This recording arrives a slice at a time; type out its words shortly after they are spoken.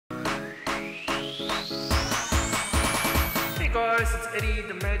it's Eddie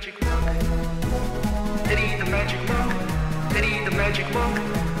the Magic Monk. Eddie the Magic Monk. Eddie the Magic Monk.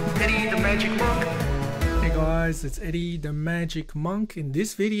 Eddie the Magic Monk. Hey guys, it's Eddie the Magic Monk. In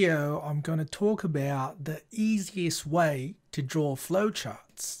this video, I'm going to talk about the easiest way to draw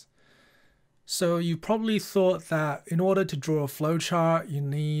flowcharts. So you probably thought that in order to draw a flowchart, you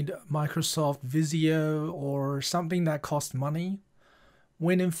need Microsoft Visio or something that costs money,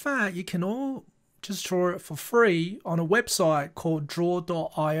 when in fact you can all just draw it for free on a website called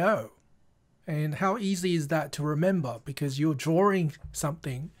draw.io. And how easy is that to remember? Because you're drawing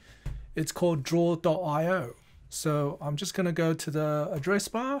something, it's called draw.io. So I'm just going to go to the address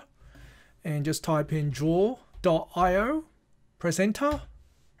bar and just type in draw.io, press enter.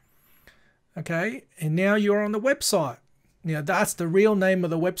 Okay, and now you're on the website. Now that's the real name of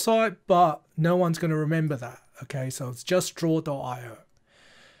the website, but no one's going to remember that. Okay, so it's just draw.io.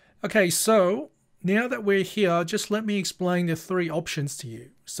 Okay, so now that we're here, just let me explain the three options to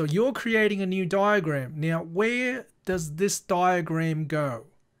you. So you're creating a new diagram. Now, where does this diagram go?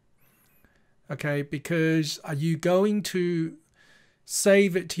 Okay, because are you going to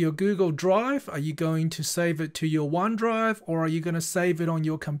save it to your Google Drive? Are you going to save it to your OneDrive? Or are you going to save it on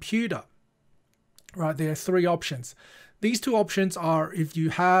your computer? Right, there are three options. These two options are if you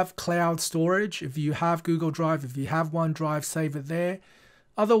have cloud storage, if you have Google Drive, if you have OneDrive, save it there.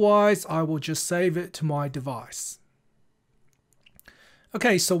 Otherwise, I will just save it to my device.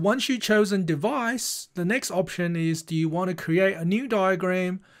 Okay, so once you've chosen device, the next option is, do you want to create a new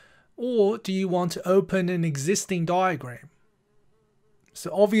diagram or do you want to open an existing diagram?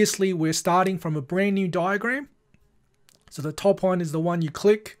 So obviously we're starting from a brand new diagram. So the top one is the one you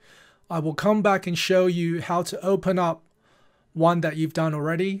click. I will come back and show you how to open up one that you've done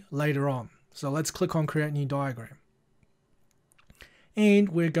already later on. So let's click on create new diagram. And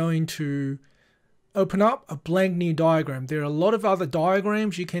we're going to open up a blank new diagram. There are a lot of other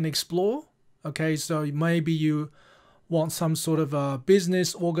diagrams you can explore. Okay, so maybe you want some sort of a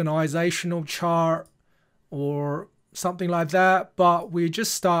business organizational chart or something like that, but we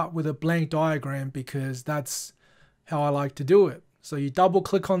just start with a blank diagram because that's how I like to do it. So you double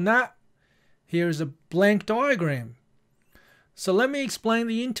click on that. Here's a blank diagram. So let me explain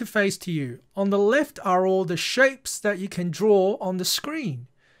the interface to you. On the left are all the shapes that you can draw on the screen.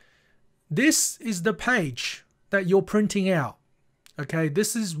 This is the page that you're printing out. Okay,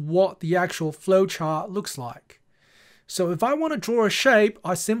 this is what the actual flowchart looks like. So if I want to draw a shape,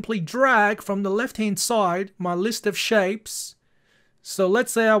 I simply drag from the left-hand side my list of shapes. So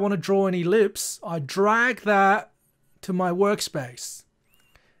let's say I want to draw an ellipse. I drag that to my workspace.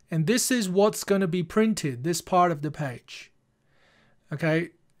 And this is what's going to be printed, this part of the page. Okay,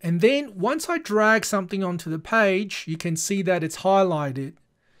 and then once I drag something onto the page, you can see that it's highlighted.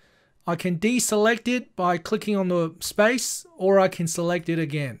 I can deselect it by clicking on the space, or I can select it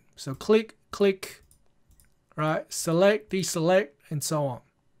again. So click, click, right, select, deselect, and so on.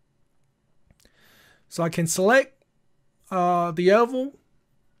 So I can select the oval.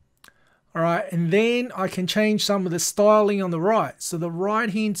 All right, and then I can change some of the styling on the right. So the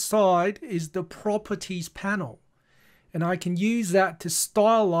right-hand side is the properties panel. And I can use that to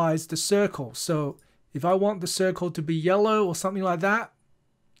stylize the circle. So if I want the circle to be yellow or something like that.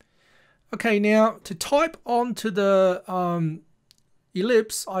 Okay, now to type onto the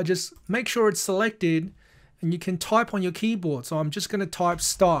ellipse, I just make sure it's selected and you can type on your keyboard. So I'm just going to type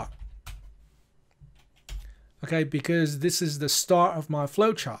start. Okay, because this is the start of my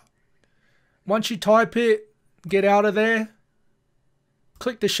flowchart. Once you type it, get out of there,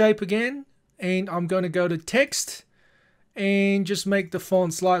 click the shape again, and I'm going to go to text and just make the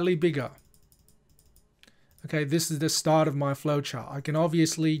font slightly bigger. Okay, this is the start of my flowchart. I can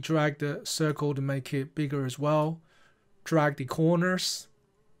obviously drag the circle to make it bigger as well. Drag the corners.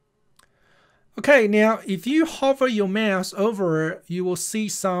 Okay, now if you hover your mouse over it, you will see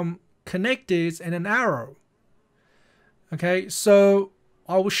some connectors and an arrow. Okay, so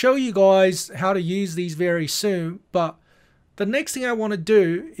I will show you guys how to use these very soon, but the next thing I want to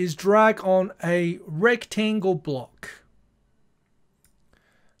do is drag on a rectangle block.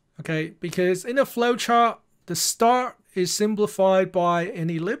 Okay, because in a flowchart, the start is simplified by an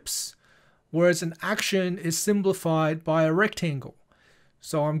ellipse, whereas an action is simplified by a rectangle.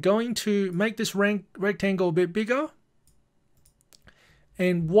 So I'm going to make this rectangle a bit bigger.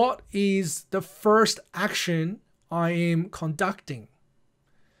 And what is the first action I am conducting?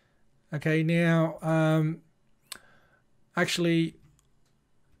 Okay, now, actually,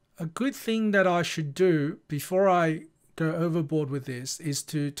 a good thing that I should do before I go overboard with this is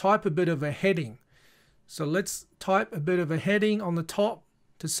to type a bit of a heading. So let's type a bit of a heading on the top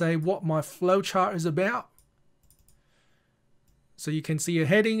to say what my flowchart is about. So you can see a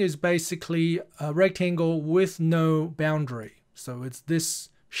heading is basically a rectangle with no boundary. So it's this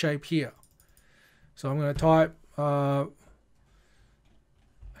shape here. So I'm going to type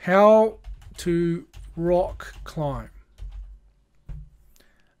how to rock climb.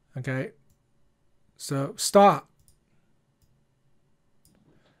 Okay, so start.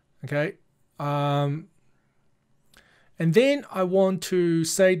 Okay, and then I want to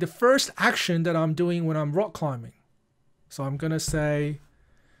say the first action that I'm doing when I'm rock climbing. So I'm going to say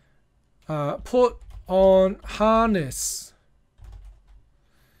put on harness,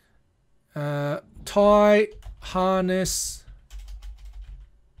 tie harness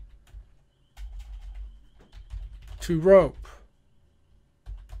to rope,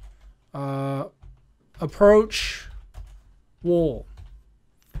 approach wall.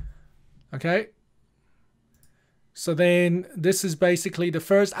 Okay, so then this is basically the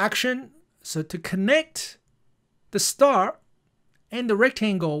first action. So to connect the start and the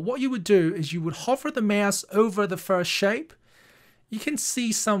rectangle, what you would do is you would hover the mouse over the first shape. You can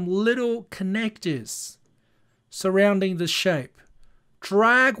see some little connectors surrounding the shape.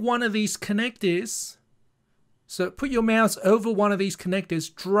 Drag one of these connectors. So put your mouse over one of these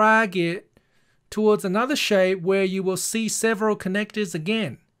connectors, drag it towards another shape where you will see several connectors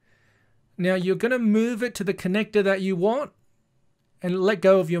again. Now you're going to move it to the connector that you want and let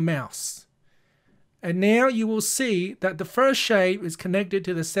go of your mouse. And now you will see that the first shape is connected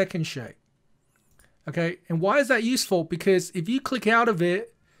to the second shape. Okay, and why is that useful? Because if you click out of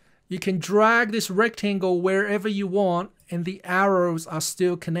it, you can drag this rectangle wherever you want and the arrows are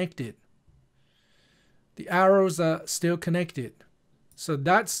still connected. The arrows are still connected. So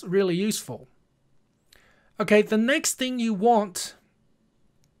that's really useful. Okay, the next thing you want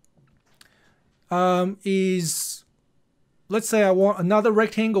is, let's say I want another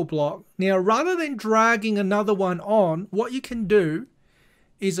rectangle block. Now, rather than dragging another one on, what you can do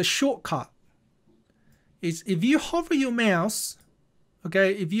is a shortcut. Is if you hover your mouse,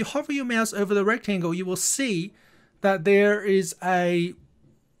 okay, if you hover your mouse over the rectangle, you will see that there is a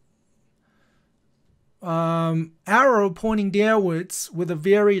arrow pointing downwards with a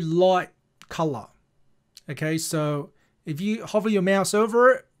very light color. Okay, so if you hover your mouse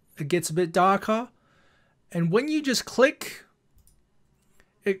over it, it gets a bit darker. And when you just click,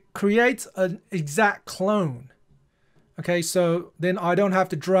 it creates an exact clone. Okay, so then I don't have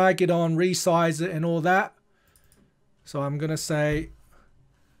to drag it on, resize it and all that. So I'm going to say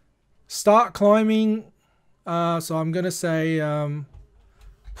start climbing. So I'm going to say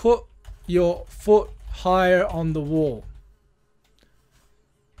put your foot higher on the wall.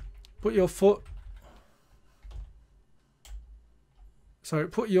 Put your foot, sorry,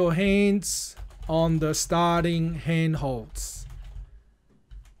 put your hands on the starting handholds.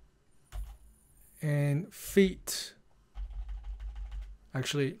 And feet.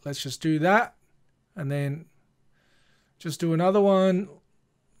 Actually, let's just do that. And then just do another one.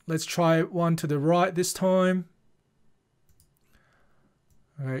 Let's try one to the right this time.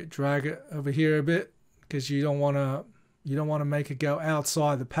 All right, drag it over here a bit because you don't want to make it go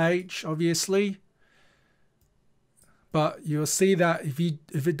outside the page, obviously. But you'll see that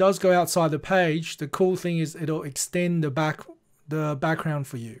if it does go outside the page, the cool thing is it'll extend the background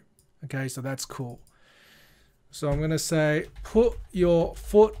for you. Okay, so that's cool. So I'm going to say put your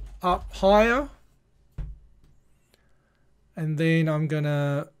foot up higher. And then I'm going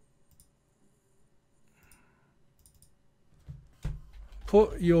to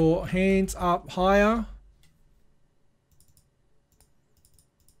put your hands up higher.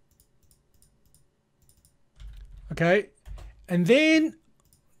 Okay, and then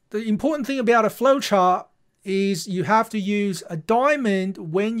the important thing about a flowchart is you have to use a diamond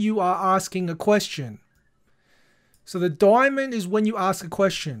when you are asking a question. So the diamond is when you ask a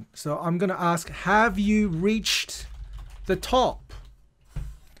question. So I'm going to ask, have you reached the top?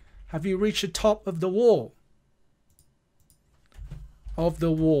 Have you reached the top of the wall?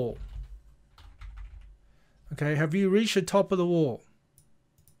 Okay, have you reached the top of the wall?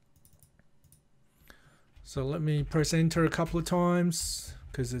 So let me press enter a couple of times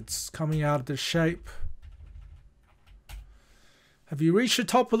because it's coming out of the shape. Have you reached the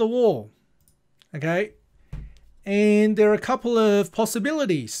top of the wall? Okay, and there are a couple of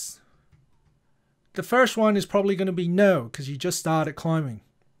possibilities. The first one is probably going to be no because you just started climbing.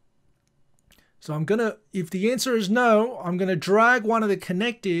 So I'm gonna, if the answer is no, I'm gonna drag one of the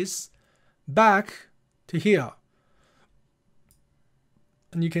connectors back to here.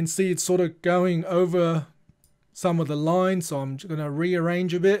 And you can see it's sort of going over some of the lines, so I'm going to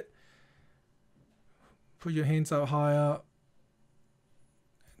rearrange a bit. Put your hands up higher.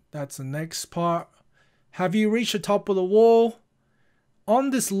 That's the next part. Have you reached the top of the wall? on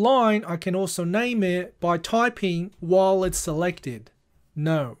this line, I can also name it by typing while it's selected,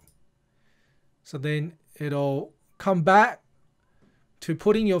 no. So then it'll come back to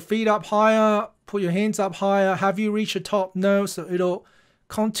putting your feet up higher, put your hands up higher. Have you reached the top? No. So it'll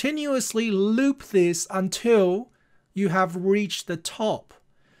continuously loop this until you have reached the top.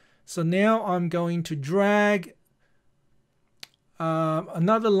 So now I'm going to drag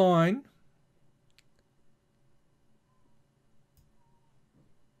another line.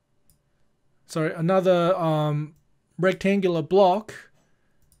 Sorry, another rectangular block.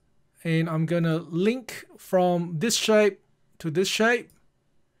 And I'm going to link from this shape to this shape.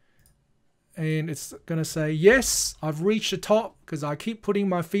 And it's going to say, yes, I've reached the top because I keep putting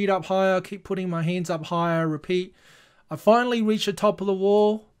my feet up higher, keep putting my hands up higher, repeat. I finally reached the top of the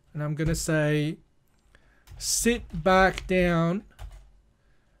wall. And I'm going to say, sit back down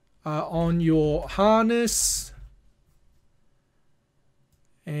on your harness.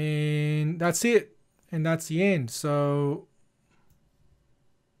 And that's it. And that's the end. So,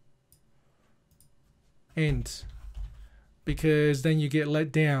 end. Because then you get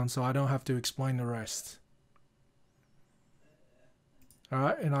let down, so I don't have to explain the rest.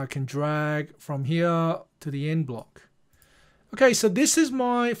 Alright, and I can drag from here to the end block. Okay, so this is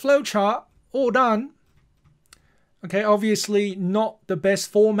my flowchart, all done. Okay, obviously not the best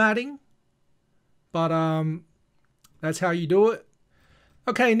formatting, but that's how you do it.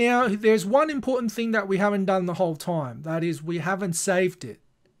 Okay, now there's one important thing that we haven't done the whole time. That is, we haven't saved it.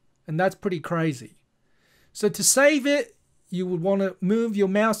 And that's pretty crazy. So to save it, you would want to move your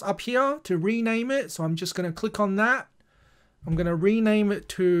mouse up here to rename it. So I'm just going to click on that. I'm going to rename it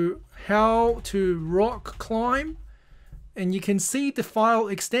to How to Rock Climb. And you can see the file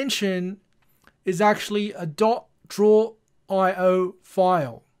extension is actually a .draw.io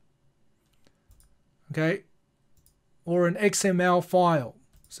file. Okay. Or an XML file.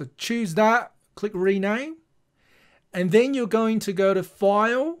 So choose that, click rename. And then you're going to go to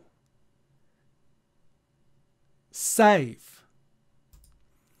File, Save.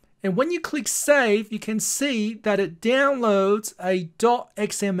 And when you click Save, you can see that it downloads a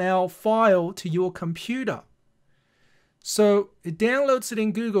 .xml file to your computer. So it downloads it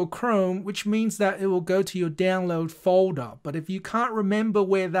in Google Chrome, which means that it will go to your download folder. But if you can't remember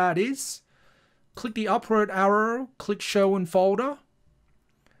where that is, click the upward arrow, click Show in Folder.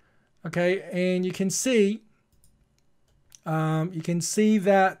 Okay, and you can see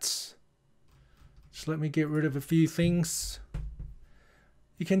that, just let me get rid of a few things.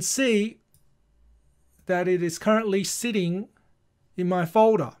 You can see that it is currently sitting in my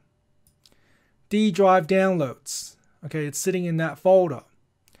folder, D drive downloads. Okay, it's sitting in that folder.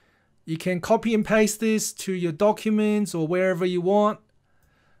 You can copy and paste this to your documents or wherever you want.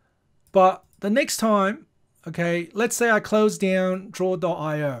 But the next time, okay, let's say I close down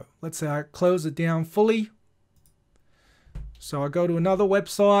draw.io. Let's say I close it down fully. So I go to another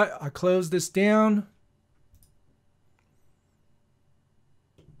website, I close this down.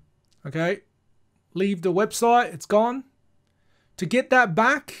 Okay, leave the website, it's gone. To get that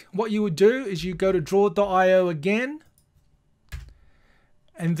back, what you would do is you go to draw.io again.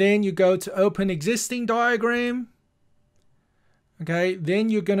 And then you go to open existing diagram. Okay, then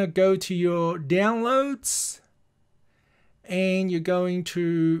you're going to go to your downloads. And you're going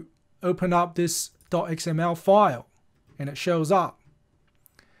to open up this .xml file. And it shows up.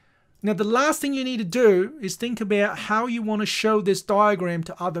 Now the last thing you need to do is think about how you want to show this diagram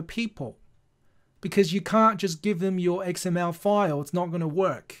to other people. Because you can't just give them your XML file. It's not going to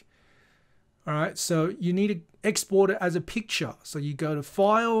work. Alright, so you need to export it as a picture. So you go to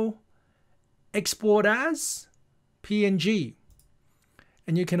File, Export As, PNG.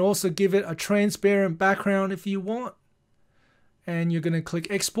 And you can also give it a transparent background if you want. And you're going to click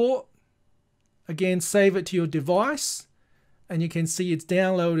Export. Again, save it to your device. And you can see it's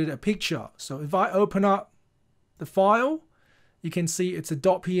downloaded a picture. So if I open up the file, you can see it's a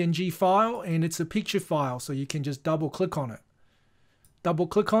 .png file and it's a picture file. So you can just double click on it. Double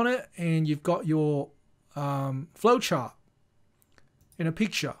click on it and you've got your flowchart in a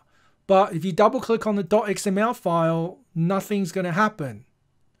picture. But if you double click on the .xml file, nothing's going to happen.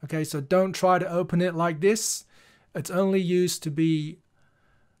 Okay, so don't try to open it like this. It's only used to be,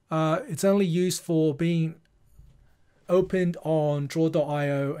 it's only used for being opened on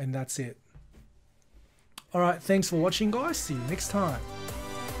draw.io, and that's it. All right, thanks for watching, guys. See you next time.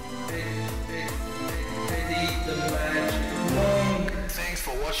 Thanks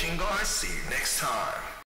for watching, guys. See you next time.